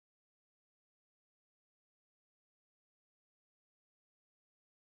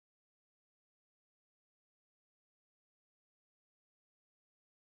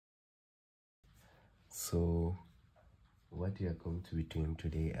So what we are going to be doing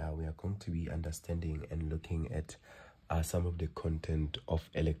today, we are going to be understanding and looking at some of the content of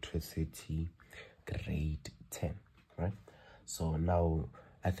electricity grade 10, right? So now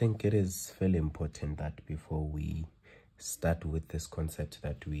I think it is fairly important that before we start with this concept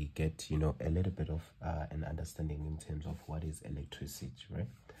that we get a little bit of an understanding in terms of what is electricity, right?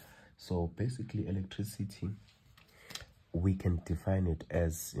 So basically electricity, we can define it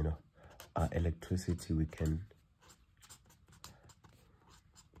as electricity,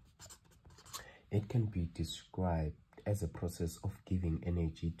 it can be described as a process of giving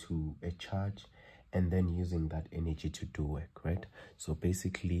energy to a charge and then using that energy to do work, right? So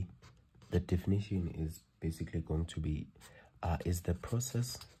basically the definition is basically going to be is the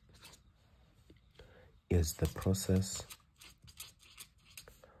process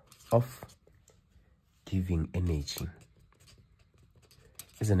of giving energy.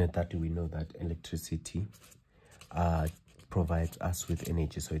 Isn't it that we know that electricity provides us with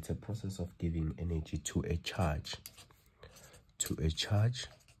energy? So it's a process of giving energy to a charge, so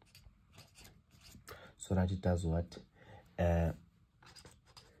that it does what? And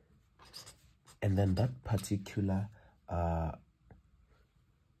then that particular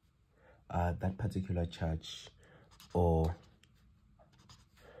charge, or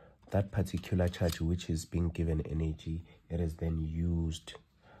that particular charge which is being given energy, it is then used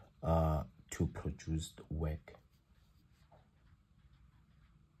to produce work.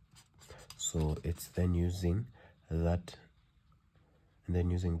 So it's then using that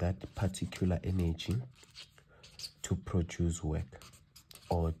particular energy to produce work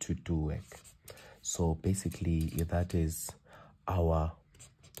or to do work. So basically that is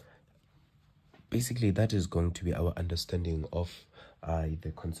going to be our understanding of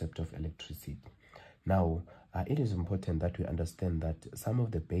the concept of electricity. Now it is important that we understand that some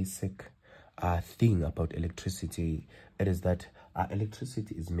of the basic thing about electricity, it is that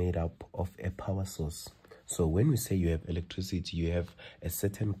electricity is made up of a power source. So when we say you have electricity, you have a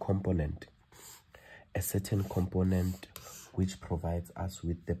certain component which provides us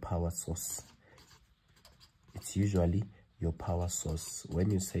with the power source. It's usually your power source.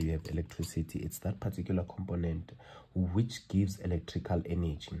 When you say you have electricity, it's that particular component which gives electrical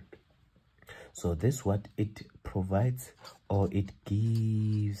energy. So this what it provides, or it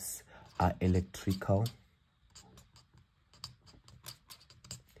gives electrical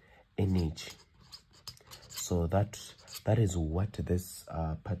energy. So that is what this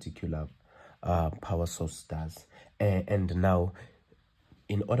particular power source does. And now,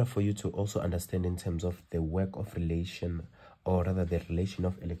 in order for you to also understand in terms of the work of relation, or rather the relation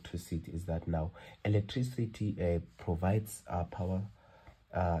of electricity, is that now electricity provides power.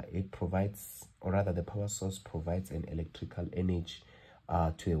 It provides, or rather the power source provides an electrical energy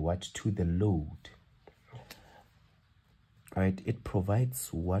to the load, right? It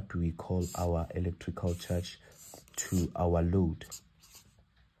provides what we call our electrical charge to our load,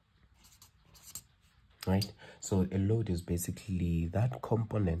 right? So a load is basically that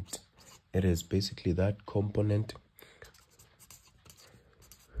component. It is basically that component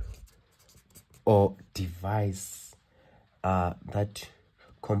or device, that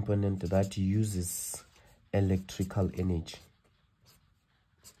component that uses electrical energy.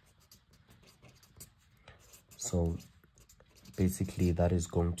 So basically that is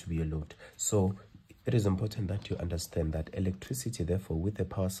going to be a load. So it is important that you understand that electricity, therefore, with the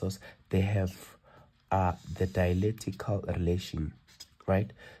power source, they have the dialectical relation,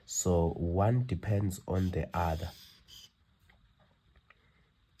 right? So one depends on the other.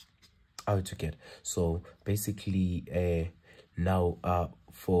 How to get? So basically now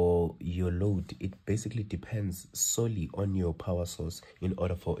for your load, it basically depends solely on your power source in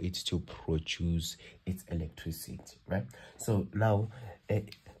order for it to produce its electricity, right? So now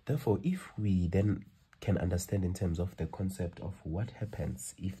therefore, if we then can understand in terms of the concept of what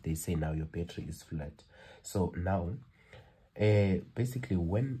happens if they say now your battery is flat. So now basically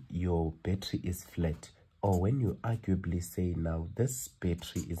when your battery is flat, or when you arguably say now this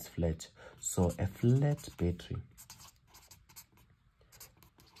battery is flat, so a flat battery,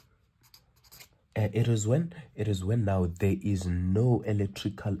 it is when now there is no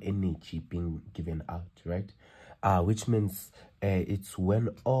electrical energy being given out, right? Which means it's when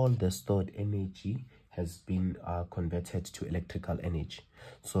all the stored energy has been converted to electrical energy.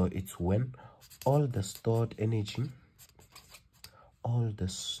 So it's when all the stored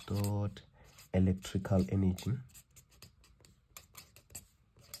electrical energy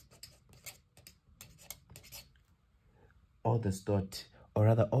all the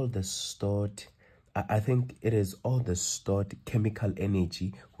stored I think it is all the stored chemical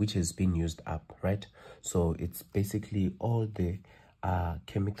energy which has been used up, right? So it's basically all the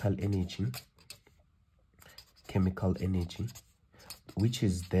chemical energy which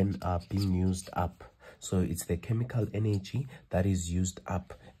is then being used up. So it's the chemical energy that is used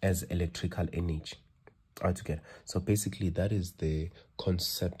up as electrical energy altogether. So basically that is the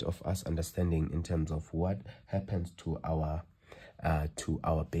concept of us understanding in terms of what happens to our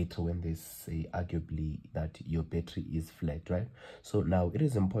battery when they say arguably that your battery is flat, right? So now it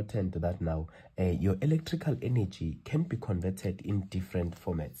is important that now your electrical energy can be converted in different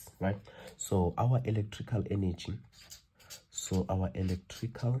formats, right? So our electrical energy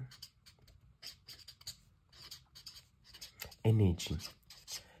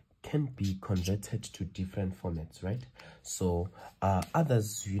can be converted to different formats, right? So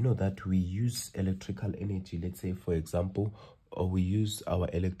others, you know, that we use electrical energy, let's say for example, or we use our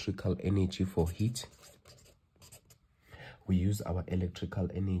electrical energy for heat, we use our electrical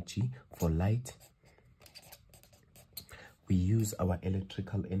energy for light, we use our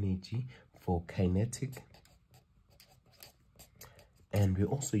electrical energy for kinetic, and we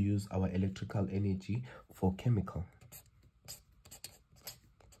also use our electrical energy for chemical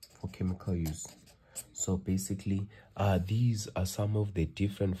use. So basically these are some of the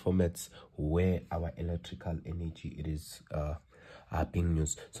different formats where our electrical energy it is being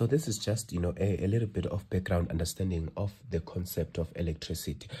used. So this is just, you know, a little bit of background understanding of the concept of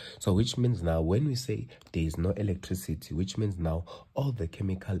electricity. So which means now when we say there is no electricity, which means now all the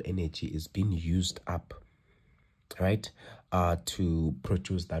chemical energy is being used up, right, to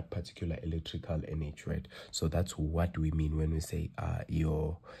produce that particular electrical energy, right? So that's what we mean when we say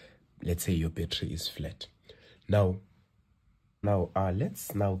let's say your battery is flat. Now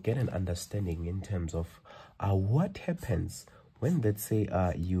let's now get an understanding in terms of what happens when, let's say,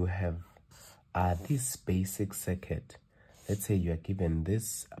 you have this basic circuit. Let's say you are given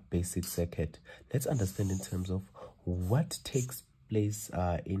this basic circuit. Let's understand in terms of what takes place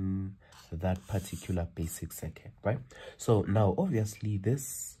in that particular basic circuit, right? So now obviously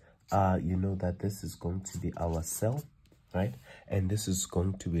this you know that this is going to be our cell, right? And this is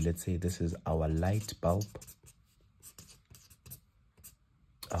going to be, let's say, this is our light bulb,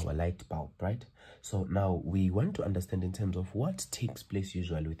 right? So now we want to understand in terms of what takes place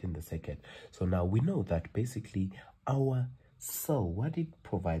usually within the circuit. So now we know that basically our cell, what it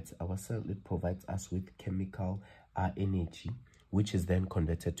provides, it provides us with chemical energy, which is then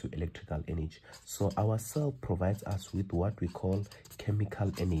converted to electrical energy. So our cell provides us with what we call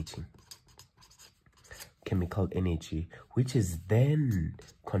chemical energy, which is then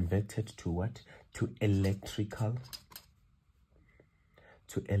converted to what? To electrical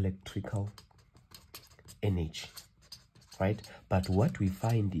energy, right? But what we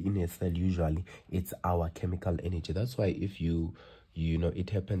find in a cell usually, it's our chemical energy. That's why if you know, it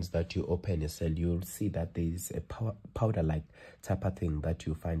happens that you open a cell, you'll see that there is a powder-like type of thing that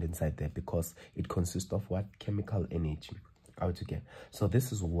you find inside there, because it consists of what? Chemical energy altogether. So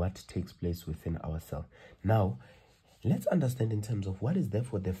this is what takes place within our cell. Now let's understand in terms of what is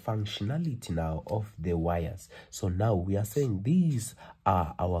therefore the functionality now of the wires. So now we are saying these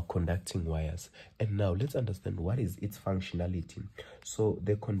are our conducting wires, and now let's understand what is its functionality. So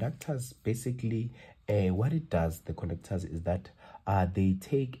the conductors basically, what it does, the conductors, is that they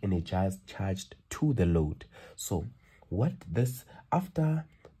take energized charge to the load. So what this, after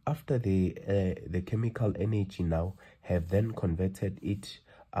the chemical energy now have then converted it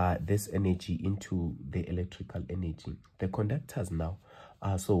this energy into the electrical energy, the conductors now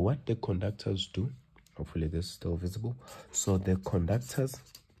so what the conductors do, hopefully this is still visible. So the conductor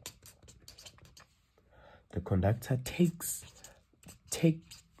take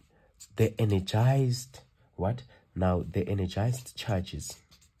the energized the energized charges,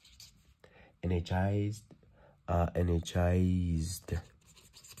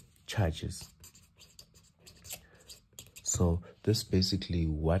 So this basically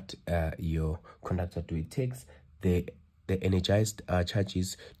what your conductor do. It takes the energized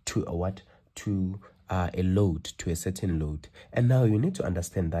charges to a load, to a certain load. And now you need to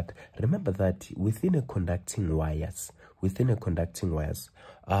understand that, remember that within a conducting wires,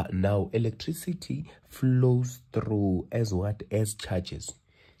 now electricity flows through as what? As charges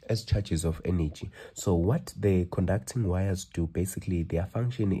of energy. So what the conducting wires do, basically their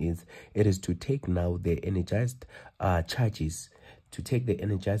function is, it is to take now the energized charges,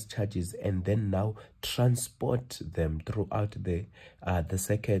 and then now transport them throughout the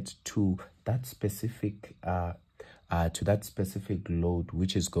circuit to that specific load,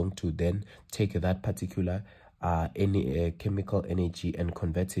 which is going to then take that particular any chemical energy and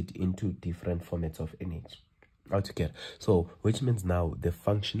convert it into different formats of energy altogether. So which means now the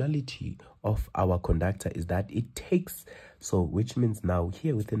functionality of our conductor is that it takes, so which means now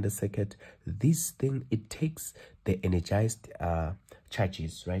here within the circuit, this thing, it takes the energized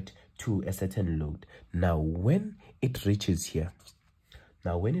charges, right, to a certain load. Now when it reaches here,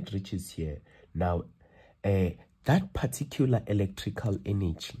 that particular electrical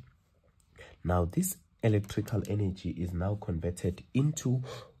energy, now this electrical energy is now converted into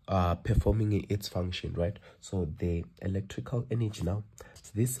performing its function, right? So the electrical energy now,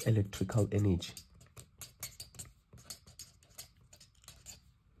 this electrical energy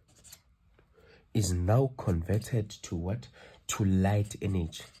is now converted to what? To light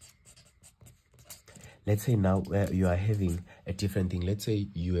energy. Let's say now you are having a different thing. Let's say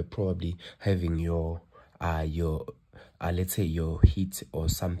you are probably having your let's say your heat or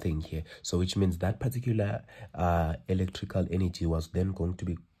something here. So which means that particular electrical energy was then going to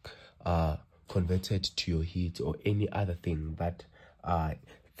be converted to your heat or any other thing that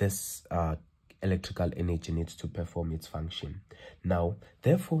this electrical energy needs to perform its function. Now,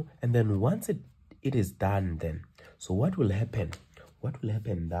 therefore, and then once it is done, then, so what will happen? What will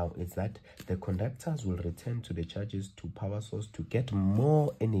happen now is that the conductors will return to the charges to power source to get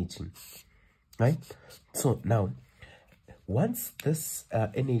more energy, right? So now, once this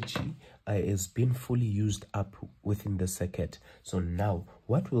energy is being fully used up within the circuit, so now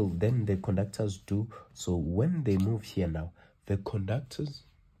what will then the conductors do? So when they move here now, the conductors,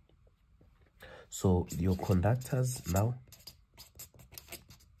 so your conductors now,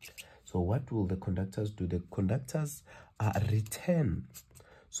 so what will the conductors do? The conductors return,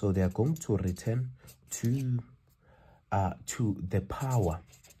 so they are going to return to the power,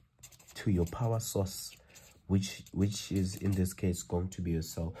 to your power source, which is in this case going to be your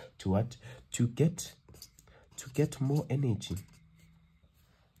cell, to what? To get more energy,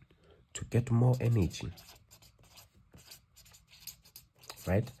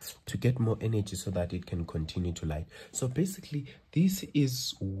 right? To get more energy so that it can continue to light. So basically, this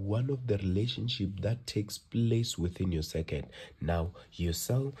is one of the relationship that takes place within your circuit. Now, your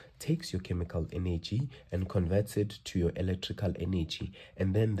cell takes your chemical energy and converts it to your electrical energy,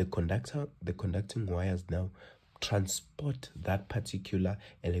 and then the conducting wires now transport that particular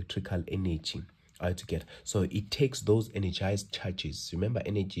electrical energy altogether. So it takes those energized charges. Remember,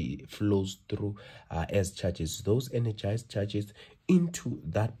 energy flows through as charges. Those energized charges into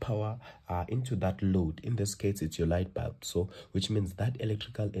that power, into that load. In this case, it's your light bulb. So which means that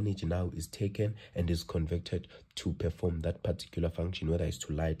electrical energy now is taken and is converted to perform that particular function, whether it's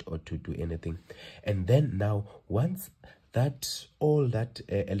to light or to do anything. And then now, once that all that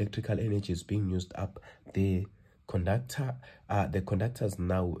electrical energy is being used up, the conductors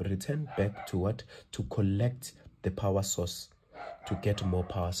now return back to what? To collect the power source, to get more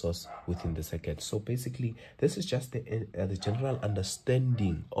power source within the circuit. So basically, this is just the general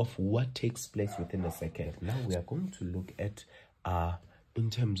understanding of what takes place within the circuit. Now we are going to look at in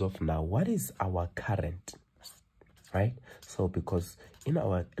terms of now, what is our current, right? So because in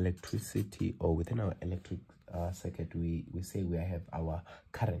our electricity or within our electric circuit, we say we have our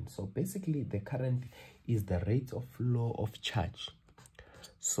current. So basically, the current is the rate of flow of charge.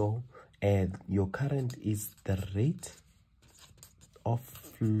 So your current is the rate of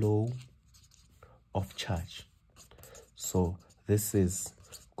flow of charge. So this is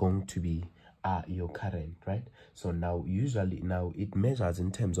going to be your current, right? So now usually now it measures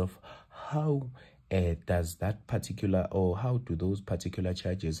in terms of how does that particular, or how do those particular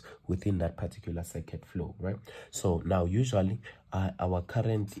charges within that particular circuit flow, right? So now usually our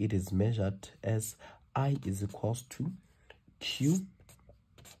current, it is measured as I is equals to Q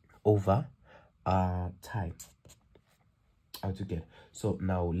over time altogether. So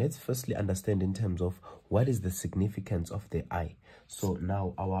now let's firstly understand in terms of what is the significance of the I. So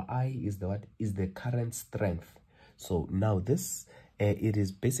now our I is the what? Is the current strength. So now this it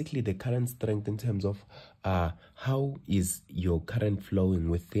is basically the current strength in terms of how is your current flowing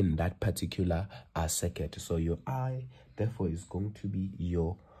within that particular circuit. So your I therefore is going to be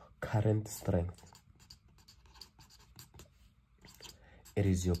your current strength. It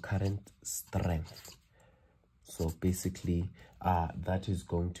is your current strength. So basically that is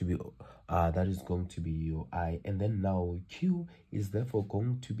going to be your I, and then now Q is therefore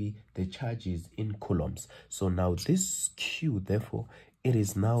going to be the charges in coulombs. So now this Q, therefore it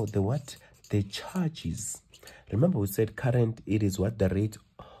is now the what? The charges. Remember we said current, it is what? The rate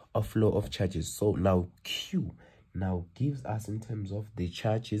of flow of charges. So now Q now gives us in terms of the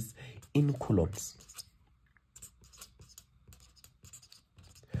charges in coulombs.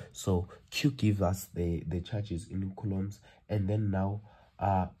 So Q gives us the charges in coulombs, and then now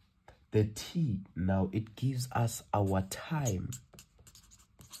the T, now it gives us our time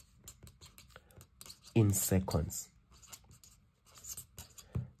in seconds.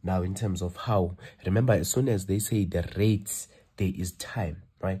 Now in terms of how, remember, as soon as they say the rate, there is time,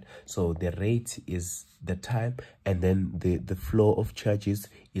 right? So the rate is the time, and then the flow of charges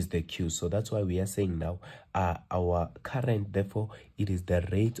is the Q. So that's why we are saying now our current, therefore it is the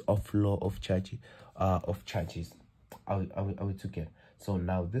rate of flow of charges. Are we together? So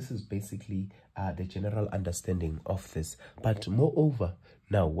now this is basically the general understanding of this. But moreover,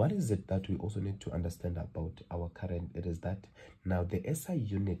 now what is it that we also need to understand about our current? It is that now the SI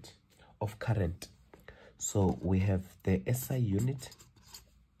unit of current. So we have the SI unit.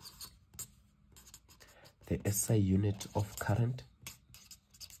 The SI unit of current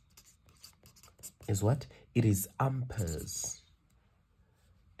is what? It is amperes.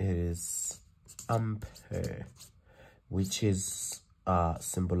 It is ampere, which is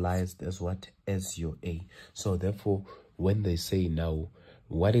symbolized as what? As your A. So therefore, when they say now,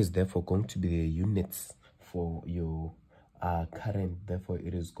 what is therefore going to be the units for your current? Therefore,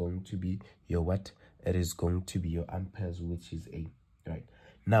 it is going to be your what? It is going to be your amperes, which is A, right?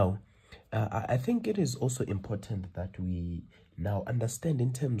 Now, I think it is also important that we now understand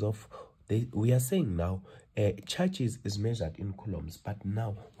in terms of, we are saying now charges is measured in coulombs, but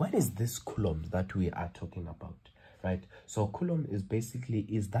now what is this coulomb that we are talking about, right? So coulomb is basically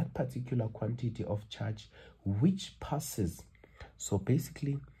is that particular quantity of charge which passes. So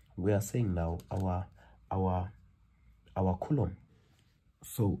basically we are saying now our coulomb.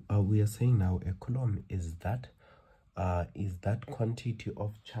 So we are saying now a coulomb is that quantity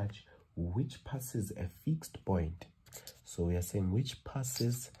of charge which passes a fixed point. So we are saying which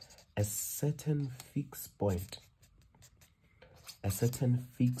passes a certain fixed point, a certain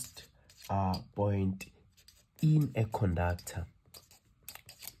fixed point in a conductor.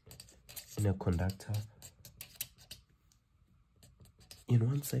 In a conductor in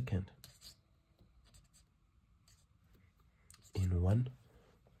 1 second. In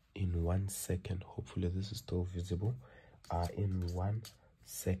one second. Hopefully this is still visible. In 1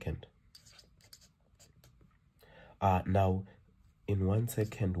 second. Now in 1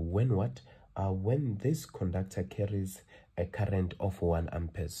 second, when what? When this conductor carries a current of 1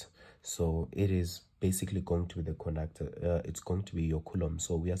 amperes, so it is basically going to be the conductor, it's going to be your coulomb.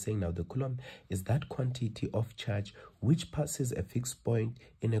 So we are saying now the coulomb is that quantity of charge which passes a fixed point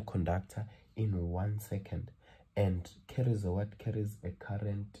in a conductor in 1 second and carries a what? Carries a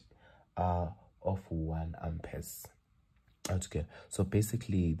current of 1 amperes. Okay, so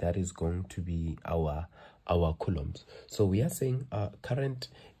basically that is going to be our coulombs. So we are saying current,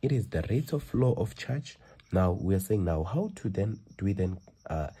 it is the rate of flow of charge. Now we are saying now how to then do we then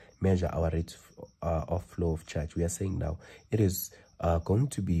measure our rate of flow of charge? We are saying now it is going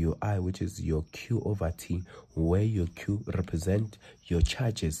to be your I, which is your Q over T, where your Q represent your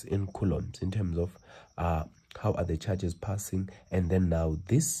charges in coulombs in terms of how are the charges passing, and then now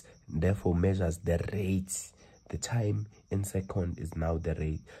this therefore measures the rate. The time in second is now the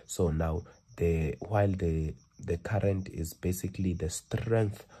rate. So now while the current is basically the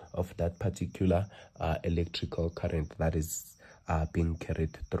strength of that particular electrical current that is being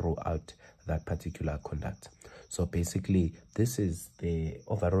carried throughout that particular conductor. So basically this is the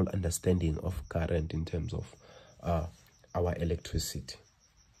overall understanding of current in terms of our electricity.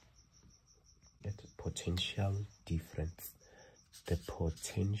 The potential difference. The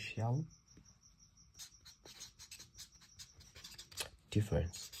potential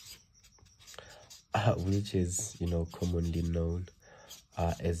difference, which is commonly known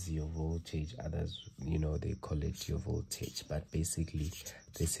as your voltage. Others they call it your voltage, but basically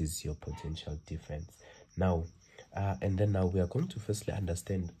this is your potential difference. Now and then now we are going to firstly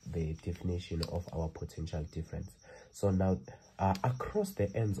understand the definition of our potential difference. So now across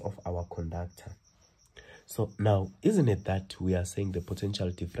the ends of our conductor. So now, isn't it that we are saying the potential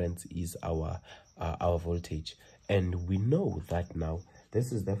difference is our voltage, and we know that now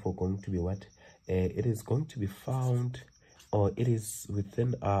this is therefore going to be what? It is going to be found, or it is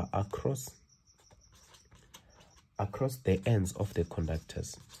within across the ends of the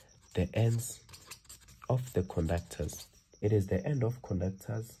conductors. The ends of the conductors. It is the end of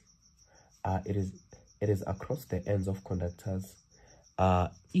conductors. It is across the ends of conductors.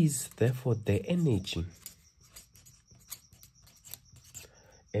 Is therefore the energy.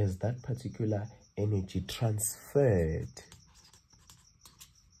 Is that particular energy transferred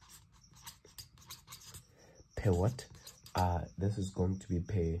per what? This is going to be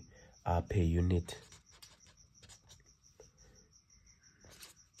per unit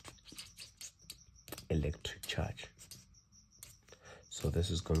electric charge. So this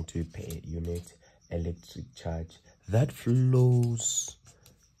is going to be per unit electric charge that flows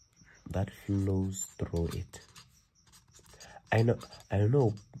through it. I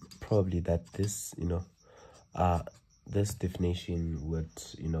know probably that this, this definition would,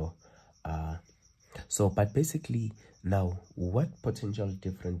 so, but basically now what potential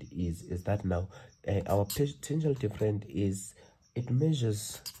difference is that now our potential difference is it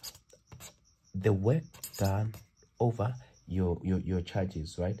measures the work done over your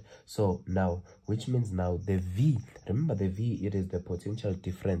charges, right? So now, which means now the V, remember the V, it is the potential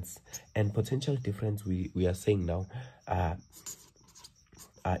difference, and potential difference we are saying now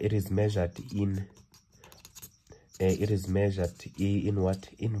it is measured in what?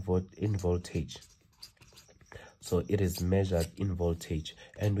 In voltage. So it is measured in voltage,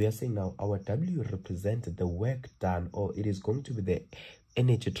 and we are saying now our W represents the work done, or it is going to be the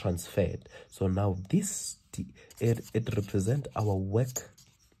energy transferred. So now this it represents our work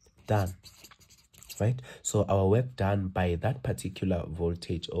done, right? So our work done by that particular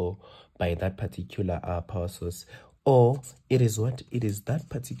voltage or by that particular power source, or it is what? It is that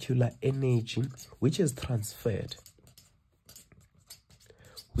particular energy which is transferred.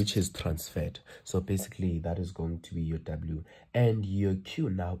 So basically that is going to be your W, and your Q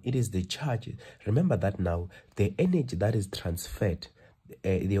now, it is the charge. Remember that now the energy that is transferred,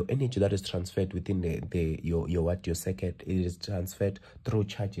 the energy that is transferred within your circuit, it is transferred through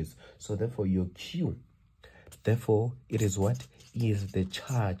charges. So therefore your Q, therefore it is what? Is the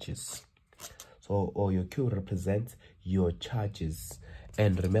charges. So, or your Q represents your charges,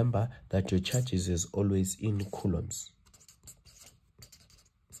 and remember that your charges is always in coulombs.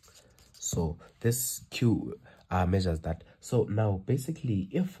 So this Q measures that. So now basically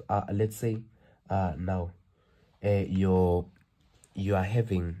if let's say now you are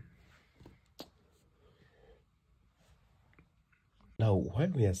having, now while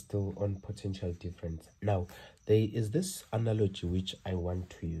we are still on potential difference, now there is this analogy which I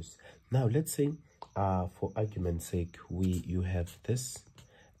want to use. Now let's say for argument's sake, you have this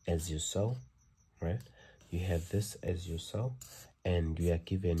as your cell, right? You have this as your cell, and you are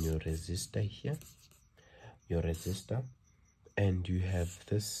given your resistor here, and you have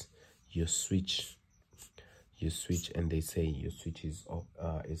this, your switch, and they say your switch is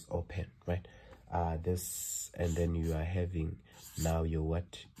open, right? This, and then you are having now your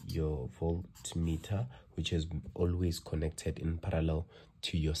voltmeter, which is always connected in parallel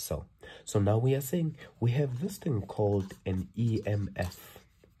to your cell. So now we are saying we have this thing called an EMF.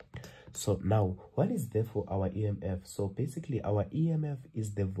 So now, what is therefore our EMF? So basically our EMF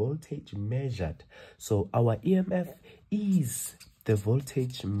is the voltage measured. So our EMF is the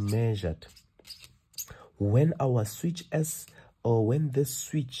voltage measured when our switch S, or when this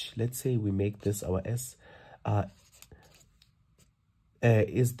switch, let's say we make this our S,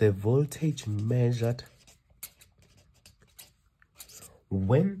 is the voltage measured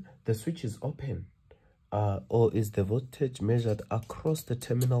when the switch is open, or is the voltage measured across the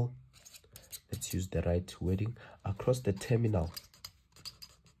terminal. Let's use the right wording, across the terminal,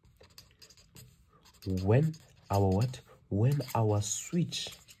 when our what? When our switch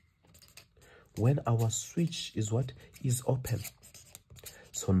is what? Is open.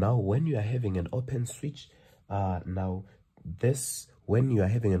 So now when you are having an open switch, now this, when you are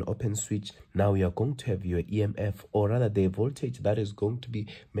having an open switch, now you are going to have your EMF, or rather the voltage that is going to be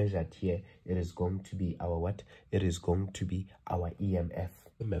measured here, it is going to be our what? It is going to be our EMF.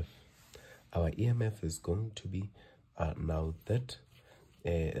 Our EMF is going to be now that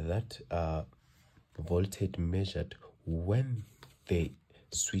voltage measured when the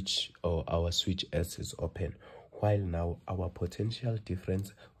switch, or our switch S, is open. While now our potential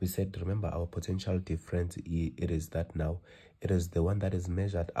difference, we said, remember our potential difference, it is that now it is the one that is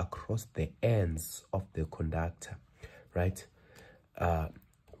measured across the ends of the conductor, right?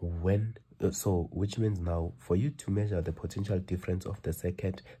 So which means now for you to measure the potential difference of the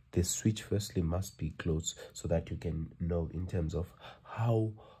circuit, the switch firstly must be closed, so that you can know in terms of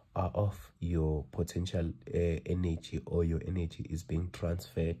how of your potential energy, or your energy is being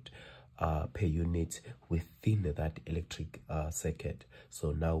transferred per unit within that electric circuit.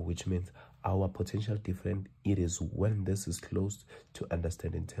 So now, which means our potential difference, it is when this is closed, to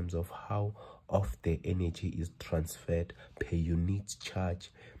understand in terms of how of the energy is transferred per unit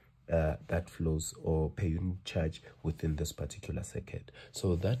charge that flows, or per unit charge within this particular circuit.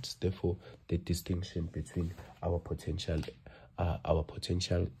 So that's therefore the distinction between our potential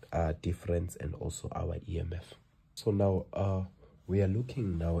difference and also our EMF. So now we are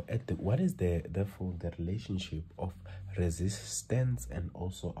looking now at what is therefore the relationship of resistance and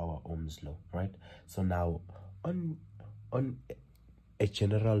also our Ohm's law, right? So now on a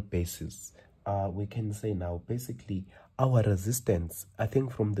general basis, we can say now basically our resistance, I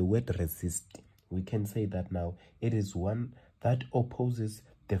think from the word resist, we can say that now it is one that opposes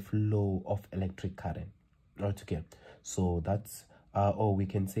the flow of electric current altogether. So that's or we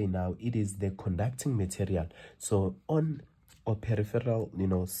can say now it is the conducting material. So on or peripheral,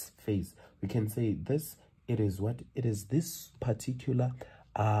 phase, we can say this, it is what it is, this particular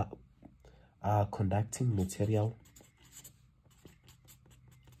conducting material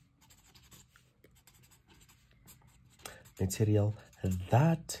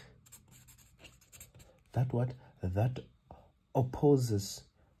that opposes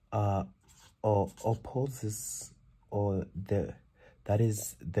or the that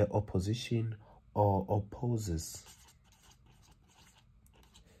is the opposition or opposes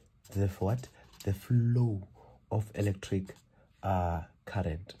the what, the flow of electric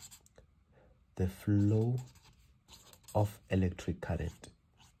current, the flow of electric current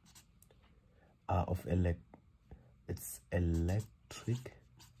it's electric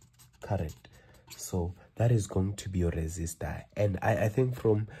current. So that is going to be your resistor. And I think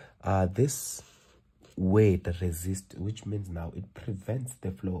from this word resist, which means now it prevents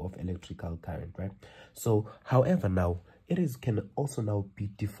the flow of electrical current, right? So however, now can also now be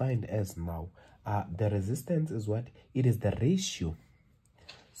defined as now the resistance is what, it is the ratio.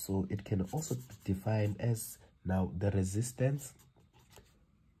 So it can also be defined as now the resistance,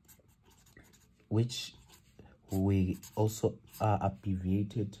 which we also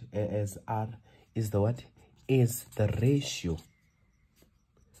abbreviated as R, is the what, is the ratio.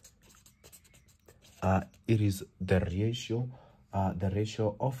 It is the ratio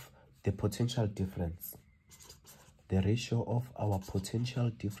of the potential difference, the ratio of our potential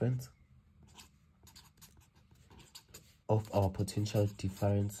difference,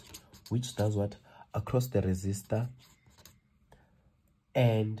 which does what, across the resistor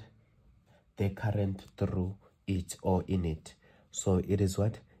and the current through it or in it. So it is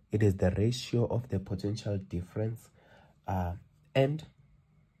what, it is the ratio of the potential difference and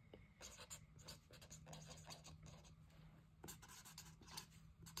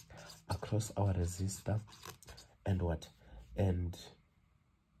across our resistor and what, and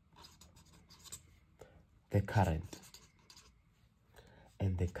the current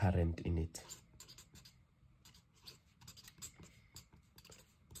in it.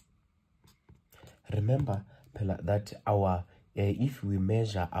 Remember that our if we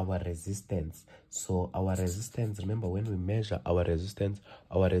measure our resistance, so our resistance, remember when we measure our resistance,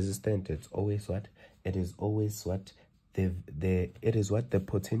 it's always what, it is always what, it is what, the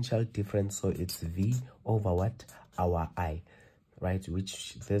potential difference. So it's V over what, our I, right?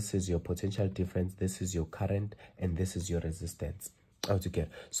 Which, this is your potential difference, this is your current, and this is your resistance altogether.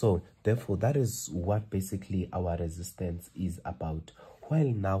 So therefore that is what basically our resistance is about.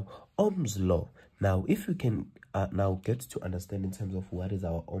 While now Ohm's law, now if you can now get to understand in terms of what is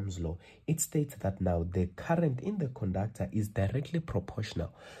our Ohm's law, it states that now the current in the conductor is directly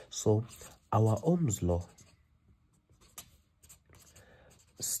proportional. So our Ohm's law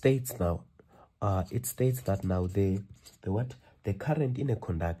states now, it states that now the what, the current in a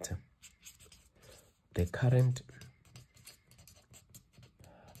conductor, the current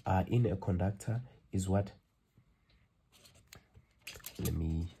in a conductor is what, let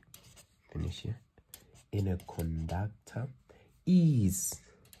me finish here, in a conductor is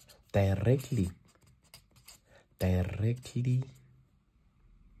directly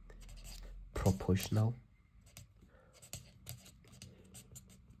proportional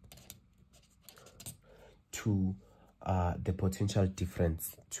to the potential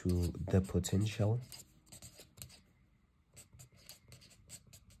difference, to the potential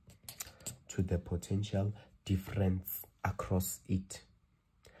difference across it,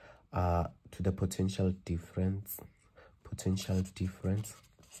 to the potential difference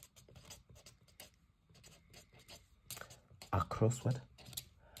across what,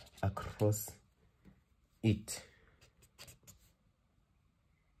 across it,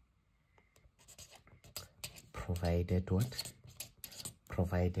 provided what,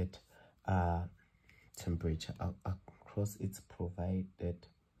 provided temperature, across its provided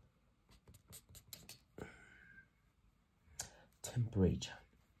temperature,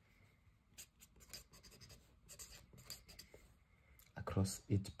 across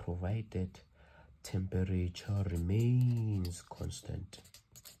its provided temperature remains constant.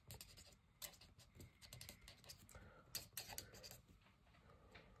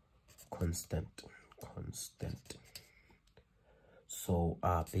 So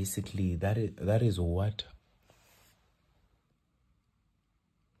basically that is what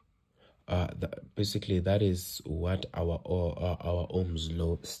basically that is what our Ohm's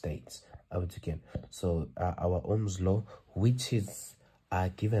law states. Out again. So our Ohm's law, which is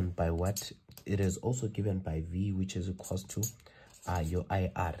given by what? It is also given by V, which is equals to your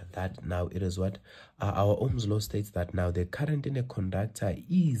IR. That now it is what? Our Ohm's law states that now the current in a conductor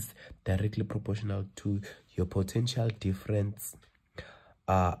is directly proportional to your potential difference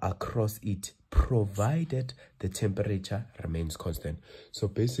across it, provided the temperature remains constant. So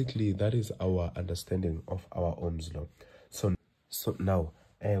basically that is our understanding of our Ohm's law. So now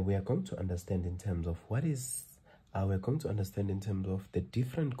we are going to understand in terms of what is we're going to understand in terms of the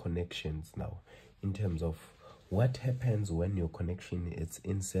different connections now, in terms of what happens when your connection is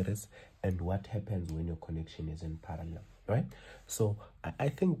in series and what happens when your connection is in parallel, right? So I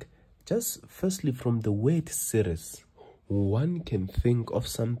think just firstly from the word series, one can think of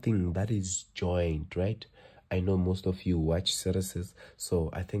something that is joined, right? I know most of you watch series, so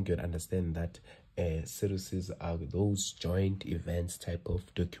I think you'd understand that series are those joint events type of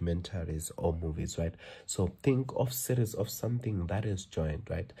documentaries or movies, right? So think of series of something that is joined,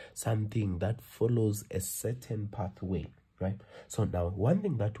 right? Something that follows a certain pathway, right? So now one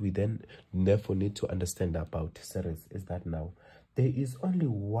thing that we then therefore need to understand about series is that now there is only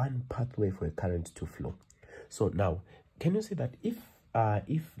one pathway for a current to flow. So now can you see that if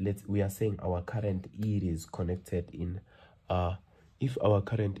we are saying our current is connected in if our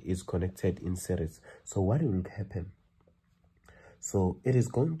current is connected in series, so what will happen? So it is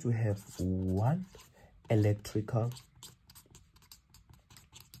going to have one electrical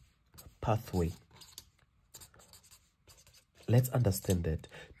pathway. Let's understand that.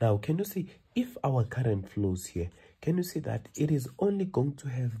 Now, can you see if our current flows here, can you see that it is only going to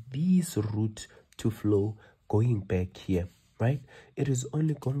have this route to flow going back here, right? It is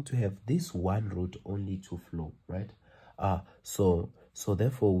only going to have this one route only to flow, right? So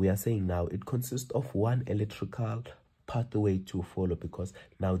therefore we are saying now it consists of one electrical pathway to follow, because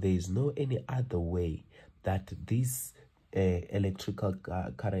now there is no any other way that this electrical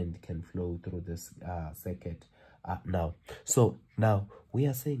current can flow through this circuit now. So now we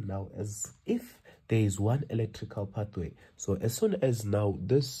are saying now as if there is one electrical pathway, so as soon as now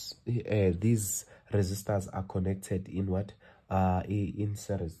this these resistors are connected in what in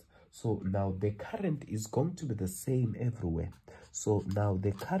series, so now the current is going to be the same everywhere. So now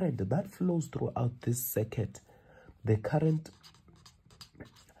the current that flows throughout this circuit, the current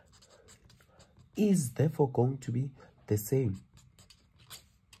is therefore going to be the same.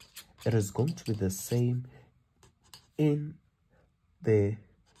 It is going to be the same in the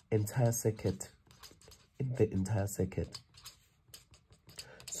entire circuit.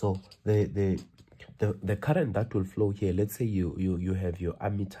 So the current that will flow here, let's say you have your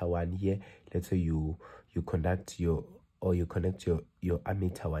ammeter one here, let's say you connect your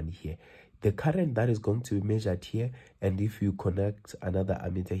ammeter one here, the current that is going to be measured here, and if you connect another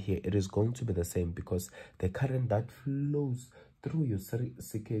ammeter here, it is going to be the same, because the current that flows through your series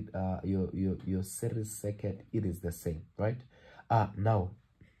circuit, your series circuit, it is the same, right? But now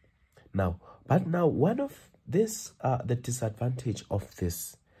one of this the disadvantage of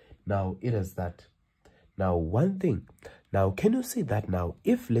this now, it is that now one thing, now can you see that now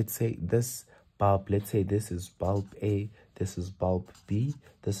if let's say this bulb, let's say this is bulb A, this is bulb B,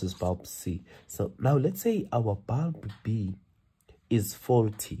 this is bulb C, so now let's say our bulb B is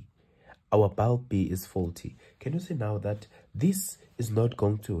faulty, can you see now that this is not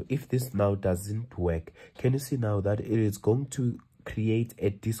going to, if this now doesn't work, can you see now that it is going to create a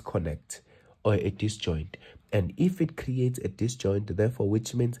disconnect or a disjoint? And if it creates a disjoint, therefore,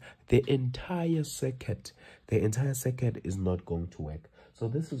 which means the entire circuit is not going to work. So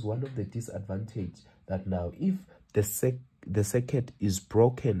this is one of the disadvantages, that now if the circuit is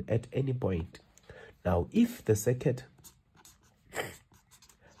broken at any point, now if the circuit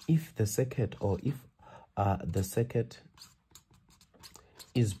is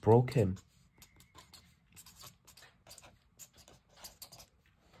broken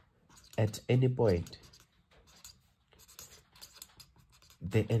at any point,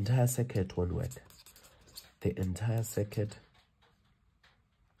 the entire circuit won't work. The entire circuit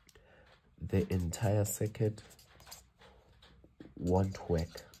won't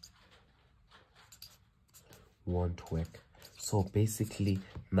work. So basically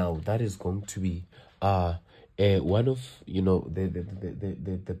now that is going to be one of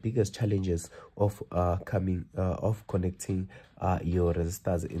the biggest challenges of connecting your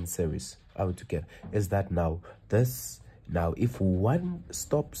resistors in series together, is that now Now if one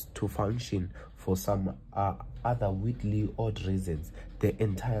stops to function for some other weirdly odd reasons, the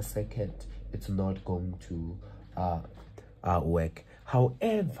entire circuit, it's not going to work.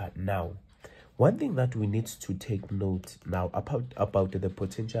 However, now one thing that we need to take note now about the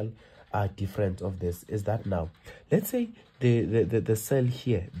potential difference of this is that now let's say the cell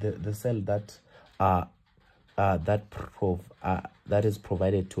here, the cell that that is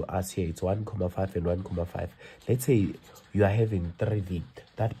provided to us here, it's 1,5 and 1,5. Let's say you are having 3V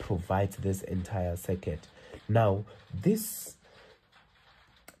that provides this entire circuit. Now the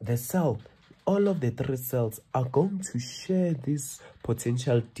cell, all of the 3 cells are going to share this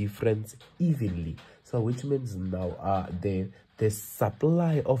potential difference evenly. So which means now the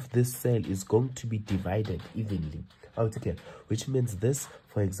supply of this cell is going to be divided evenly. Okay, which means this,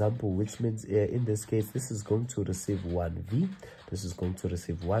 for example, which means in this case, this is going to receive 1V, this is going to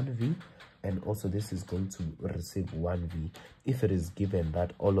receive 1V, and also this is going to receive 1V if it is given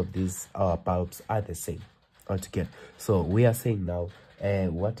that all of these bulbs are the same altogether. So we are saying now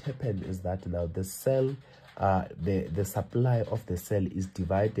what happened is that now the cell, the supply of the cell is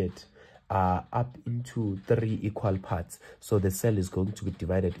divided up into 3 equal parts. So the cell is going to be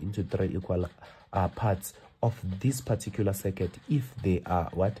divided into 3 equal parts of this particular circuit if they are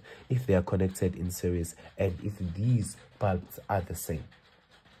if they are connected in series and if these bulbs are the same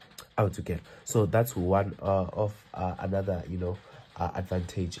altogether. So that's one of another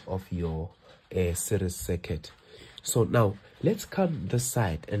advantage of your series circuit. So now let's come this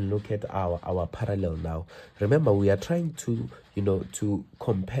side and look at our parallel. Now remember, we are trying to to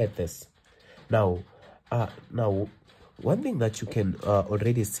compare this. Now one thing that you can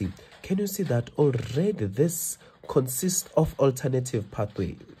already see, can you see that already this consists of alternative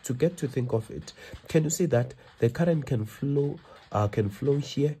pathway? To get to think of it, can you see that the current can flow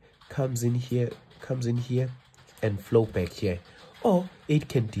here, comes in here, and flow back here, or it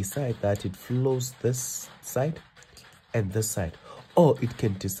can decide that it flows this side and this side, or it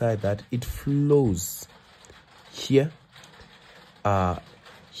can decide that it flows here,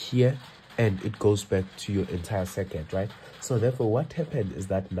 here, and it goes back to your entire circuit, right? So therefore what happened is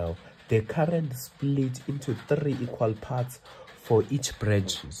that now the current split into 3 equal parts for each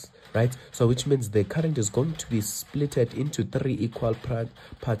branches, right? So which means the current is going to be splitted into 3 equal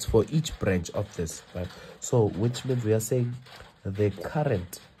parts for each branch of this, right? So which means we are saying the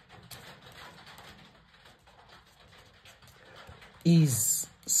current is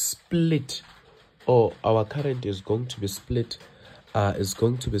split, or our current is going to be split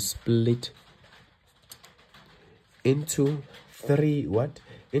into 3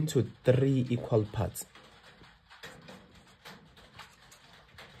 into 3 equal parts.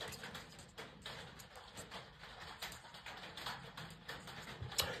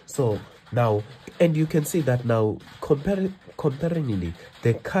 So now, and you can see that now comparingly,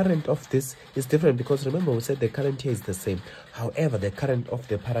 the current of this is different, because remember we said the current here is the same. However, the current of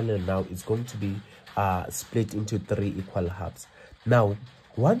the parallel now is going to be split into 3 equal halves. Now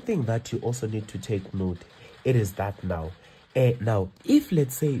one thing that you also need to take note, it is that now now if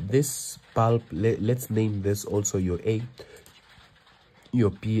let's say this bulb, let's name this also your A,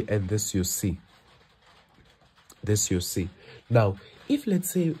 your B, and this your C, this your C. Now if let's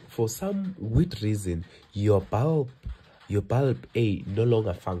say for some weird reason your bulb A no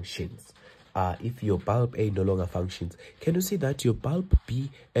longer functions, if your bulb A no longer functions, can you see that your bulb B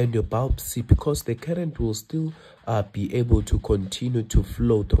and your bulb C, because the current will still be able to continue to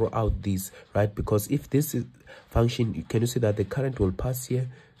flow throughout these, right? Because if this is function, can you see that the current will pass here,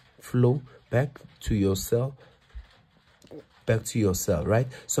 flow back to your cell, right?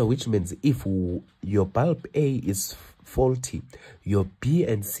 So which means if your bulb A is faulty, your B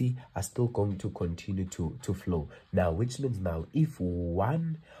and C are still going to continue to flow. Now which means now if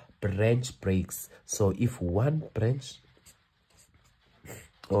one branch breaks, so if one branch,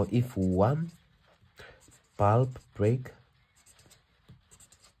 or if one bulb break,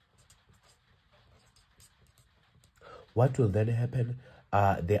 what will then happen?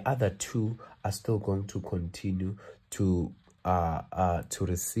 The other 2 are still going to continue to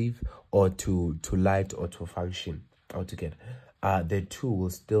receive or to light or to function altogether. The 2 will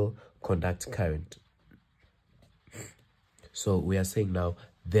still conduct current. So we are saying now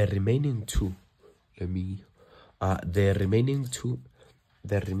the remaining 2, the remaining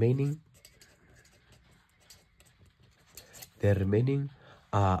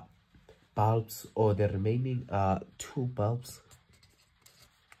bulbs, or the remaining 2 bulbs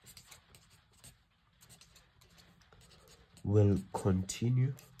will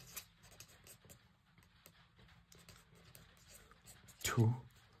continue to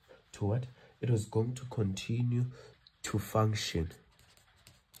what? It was going to continue to function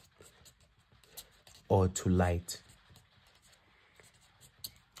or to light,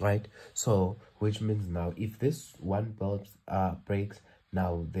 right? So which means now if this one bulb breaks,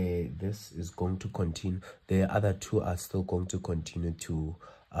 now this is going to continue, the other two are still going to continue to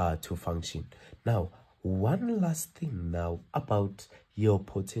function. Now one last thing now about your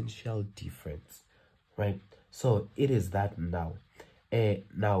potential difference, right? So it is that now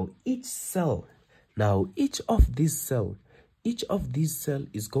now each cell, now each of these cell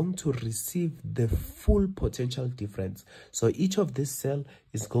is going to receive the full potential difference. So each of this cell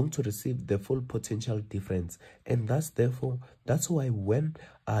is going to receive the full potential difference, and therefore that's why when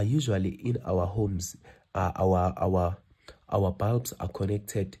usually in our homes our bulbs are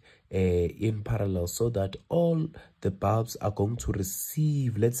connected in parallel, so that all the bulbs are going to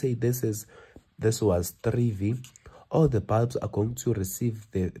receive, let's say this was 3V, all the bulbs are going to receive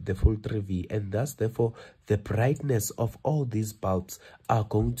the full 3V, and thus therefore the brightness of all these bulbs are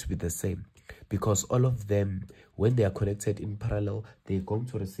going to be the same, because all of them, when they are connected in parallel, they're going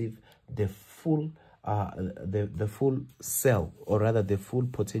to receive the full the full cell, or rather the full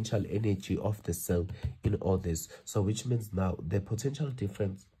potential energy of the cell in all this. So which means now the potential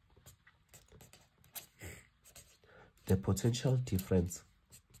difference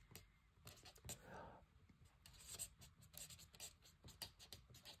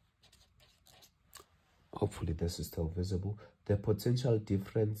hopefully this is still visible, the potential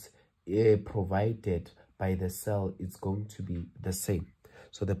difference provided by the cell is going to be the same.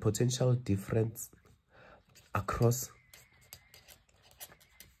 So the potential difference across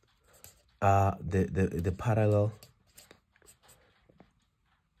the parallel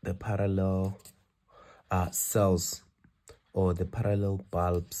cells, or the parallel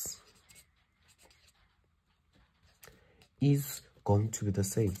bulbs, is going to be the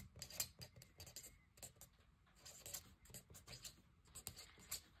same.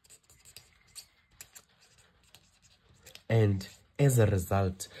 And as a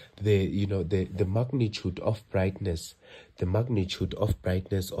result, the magnitude of brightness,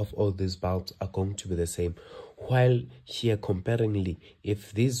 of all these bulbs are going to be the same. While here comparingly,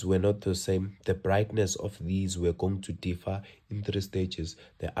 if these were not the same, the brightness of these were going to differ in 3 stages.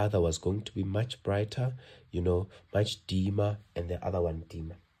 The other was going to be much brighter, much dimmer, and the other one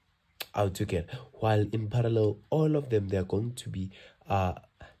dimmer. Altogether, while in parallel, all of them, they are going to be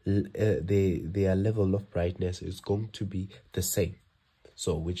their level of brightness is going to be the same.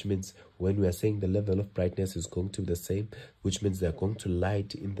 So which means when we are saying the level of brightness is going to be the same, which means they're going to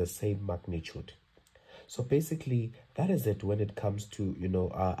light in the same magnitude. So basically that is it when it comes to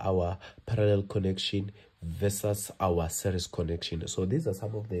our parallel connection versus our series connection. So these are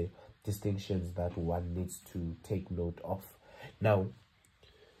some of the distinctions that one needs to take note of. Now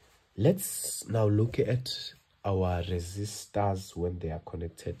let's now look at our resistors when they are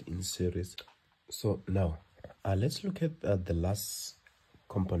connected in series. So now let's look at the last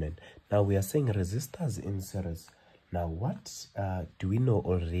component. Now we are saying resistors in series. Now what do we know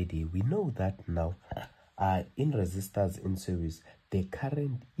already? We know that now in resistors in series, the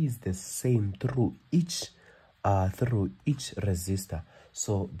current is the same through each resistor.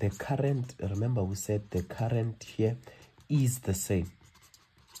 So the current, remember we said the current here is the same.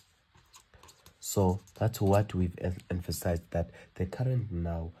 So that's what we've emphasized, that the current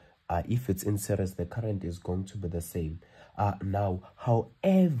now, if it's in series, the current is going to be the same. Now,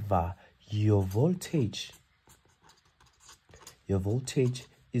 however, your voltage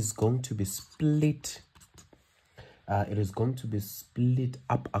is going to be split. It is going to be split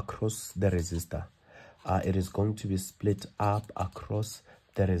up across the resistor. It is going to be split up across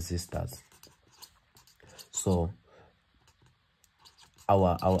the resistors. So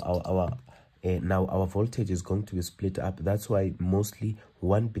now our voltage is going to be split up. That's why mostly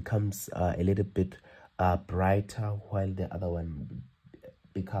one becomes a little bit brighter, while the other one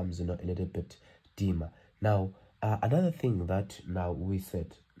becomes a little bit dimmer. Now another thing that now we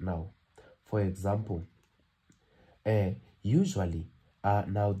said, now for example, usually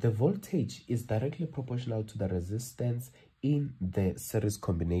now the voltage is directly proportional to the resistance in the series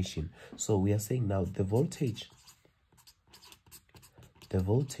combination. So we are saying now the voltage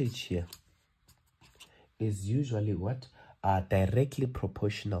here is usually what? Directly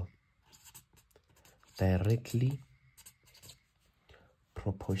proportional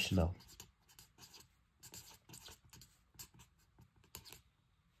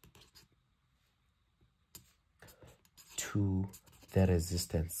to the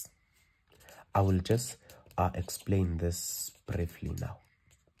resistance. I will just explain this briefly now.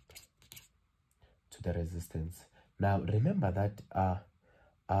 To the resistance. Now remember that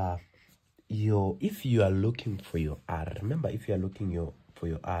if you are looking for your R, remember, if you are looking for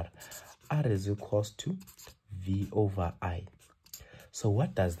your R is equals to V over I. So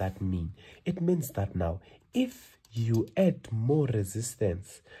what does that mean? It means that now if you add more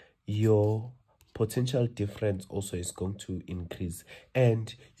resistance, your potential difference also is going to increase,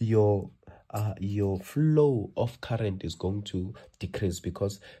 and your flow of current is going to decrease,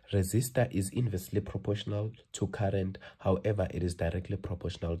 because resistor is inversely proportional to current. However, it is directly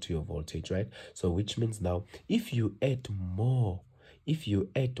proportional to your voltage, right? So which means now if you add more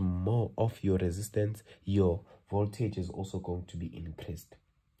of your resistance, your voltage is also going to be increased.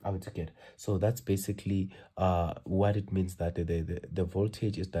 So that's basically what it means, that the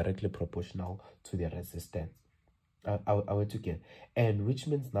voltage is directly proportional to the resistance. And which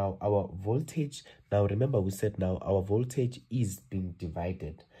means now our voltage, now remember we said now our voltage is being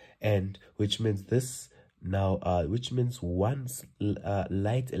divided, and which means this now which means one's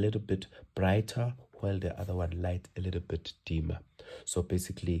light a little bit brighter while the other one light a little bit dimmer. So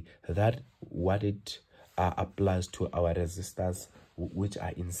basically that what it applies to our resistors which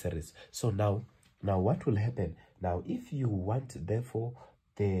are in series. So now what will happen now, if you want therefore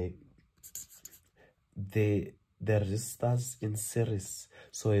the resistors in series,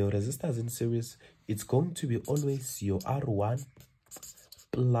 so your resistors in series, it's going to be always your R1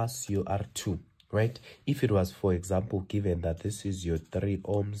 plus your R2, right? If it was, for example, given that this is your 3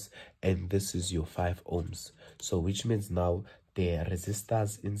 ohms and this is your 5 ohms, so which means now the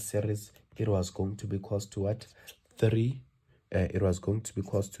resistors in series, it was going to be equals to what? It was going to be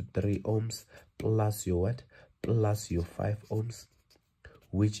equals to 3 ohms plus your what? Plus your 5 ohms,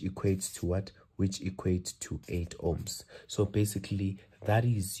 which equates to what? Which equates to 8 ohms. So basically that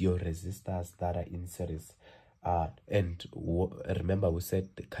is your resistors that are in series. And remember we said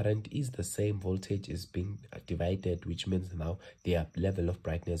the current is the same, voltage is being divided, which means now their level of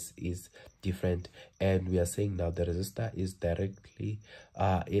brightness is different, and we are saying now the resistor is directly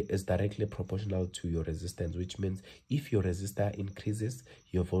proportional to your resistance, which means if your resistor increases,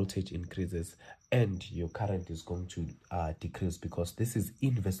 your voltage increases and your current is going to decrease, because this is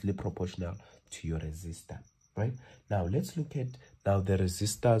inversely proportional to your resistor, right? Now let's look at now the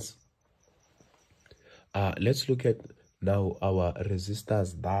resistors. Let's look at now our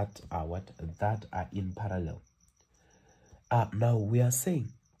resistors that are in parallel. Now we are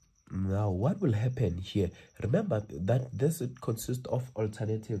saying now what will happen here. Remember that this consists of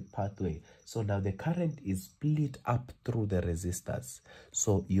alternative pathway. So now the current is split up through the resistors.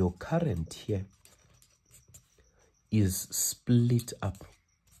 So your current here is split up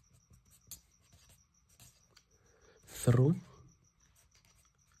through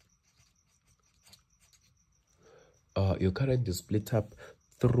your current is split up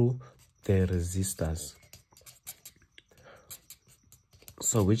through the resistors.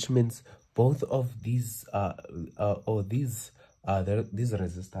 So which means both of these these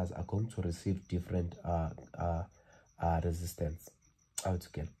resistors are going to receive different resistance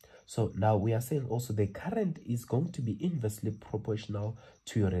altogether. So now we are saying also the current is going to be inversely proportional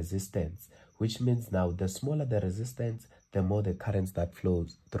to your resistance, which means now the smaller the resistance, the more the current that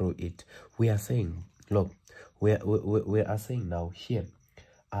flows through it. We are saying, look, we are saying now here,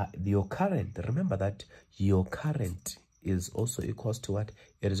 your current, remember that your current is also equals to what?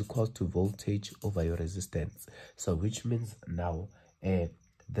 It is equals to voltage over your resistance. So which means now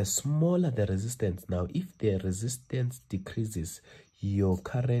the smaller the resistance, now if the resistance decreases, your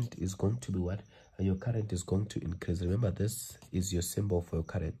current is going to be what? Your current is going to increase. Remember, this is your symbol for your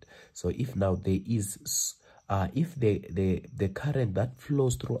current. So if now there is if the current that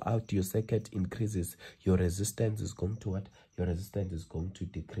flows throughout your circuit increases, your resistance is going to what? Your resistance is going to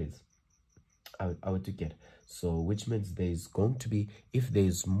decrease. So which means there is going to be, if there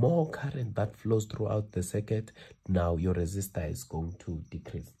is more current that flows throughout the circuit, now your resistor is going to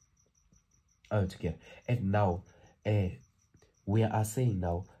decrease. And now we are saying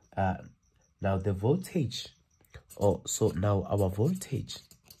now now the voltage, so now our voltage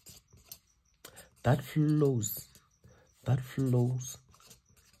that flows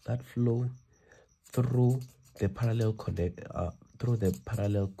through the parallel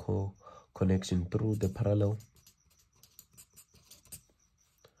connection,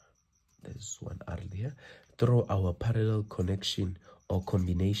 there's one R there, through our parallel connection or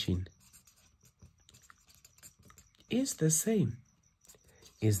combination is the same.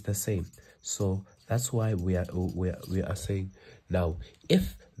 So that's why we are saying now,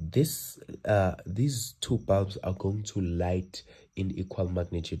 if these two bulbs are going to light in equal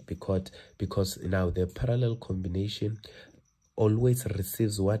magnitude, because now the parallel combination always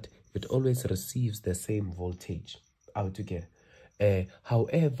receives what? It always receives the same voltage altogether.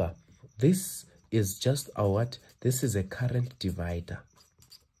 However, this is just a what? This is a current divider.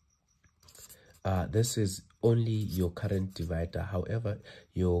 This is only your current divider. However,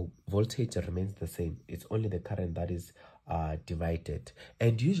 your voltage remains the same. It's only the current that is divided.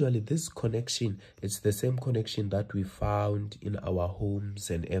 And usually this connection, it's the same connection that we found in our homes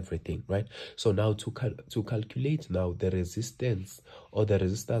and everything, right? So now to calculate now the resistance or the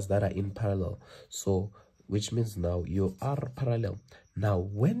resistors that are in parallel, so which means now your R parallel. Now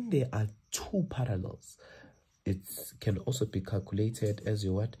when there are two parallels, it can also be calculated as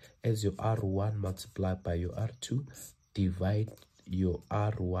your what? As your R1 multiplied by your R2 divide your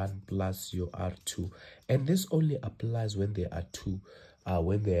R1 plus your R2. And this only applies when there are two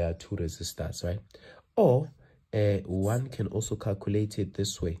resistors, right? Or one can also calculate it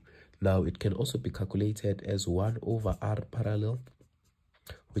this way. Now it can also be calculated as 1 over R parallel,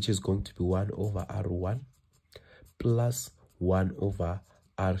 which is going to be 1 over R1 plus 1 over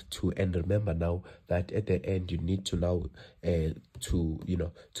R2. And remember now that at the end you need to now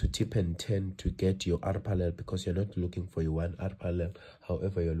to tip and turn to get your R parallel, because you're not looking for your one R parallel.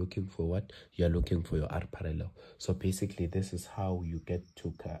 However, you're looking for what? You're looking for your R parallel. So basically this is how you get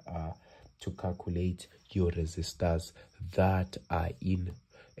to calculate your resistors that are in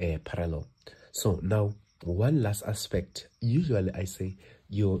parallel. So now one last aspect. Usually I say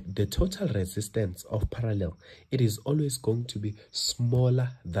the total resistance of parallel, it is always going to be smaller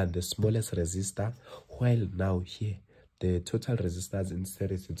than the smallest resistor, while now here the total resistance in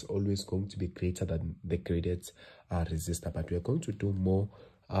series, it's always going to be greater than the greatest resistor. But we are going to do more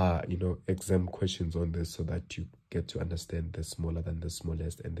exam questions on this so that you get to understand the smaller than the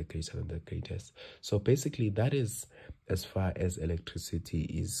smallest and the greater than the greatest. So basically that is as far as electricity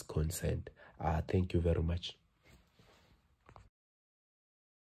is concerned. Thank you very much.